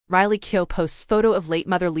Riley Keough posts photo of late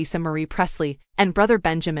mother Lisa Marie Presley and brother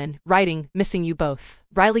Benjamin, writing, "Missing you both."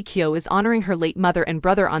 Riley Keough is honoring her late mother and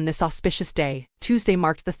brother on this auspicious day. Tuesday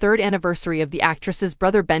marked the third anniversary of the actress's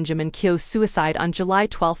brother Benjamin Keough's suicide on July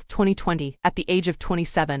 12, 2020, at the age of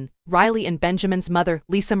 27. Riley and Benjamin's mother,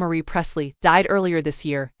 Lisa Marie Presley, died earlier this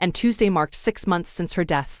year, and Tuesday marked 6 months since her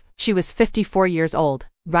death. She was 54 years old.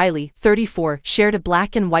 Riley, 34, shared a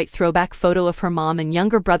black and white throwback photo of her mom and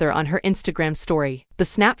younger brother on her Instagram story. The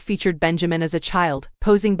snap featured Benjamin as a child,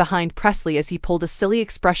 posing behind Presley as he pulled a silly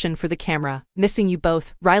expression for the camera. "Missing you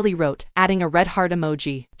both," Riley wrote, adding a red heart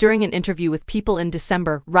emoji. During an interview with People in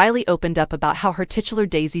December, Riley opened up about how her titular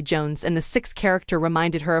Daisy Jones and the Six character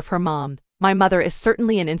reminded her of her mom. "My mother is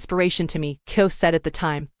certainly an inspiration to me," Keough said at the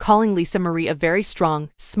time, calling Lisa Marie a very strong,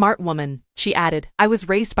 smart woman. She added, "I was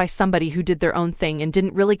raised by somebody who did their own thing and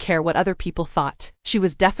didn't really care what other people thought. She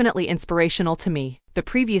was definitely inspirational to me." The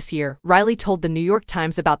previous year, Riley told the New York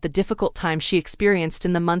Times about the difficult time she experienced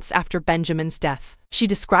in the months after Benjamin's death. She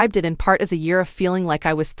described it in part as a year of feeling like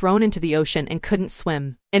I was thrown into the ocean and couldn't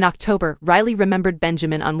swim. In October, Riley remembered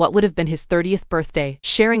Benjamin on what would have been his 30th birthday,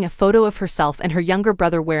 sharing a photo of herself and her younger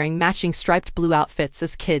brother wearing matching striped blue outfits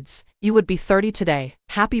as kids. "You would be 30 today.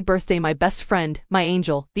 Happy birthday, my best friend, my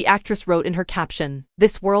angel," the actress wrote in her caption.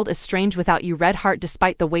 "This world is strange without you, red heart."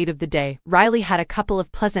 Despite the weight of the day, Riley had a couple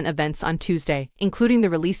of pleasant events on Tuesday, including the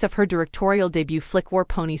release of her directorial debut flick War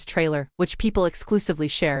Ponies trailer, which People exclusively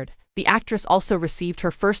shared. The actress also received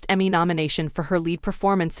her first Emmy nomination for her lead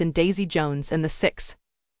performance in Daisy Jones and the Six.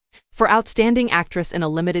 For Outstanding Actress in a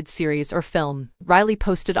Limited Series or Film, Riley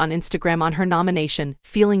posted on Instagram on her nomination,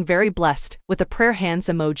 feeling very blessed, with a prayer hands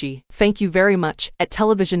emoji. "Thank you very much," at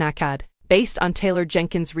Television Acad. Based on Taylor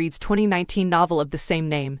Jenkins Reid's 2019 novel of the same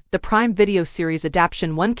name, the Prime Video series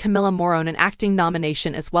adaptation won Camilla Morrone an acting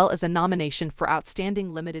nomination as well as a nomination for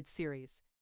Outstanding Limited Series.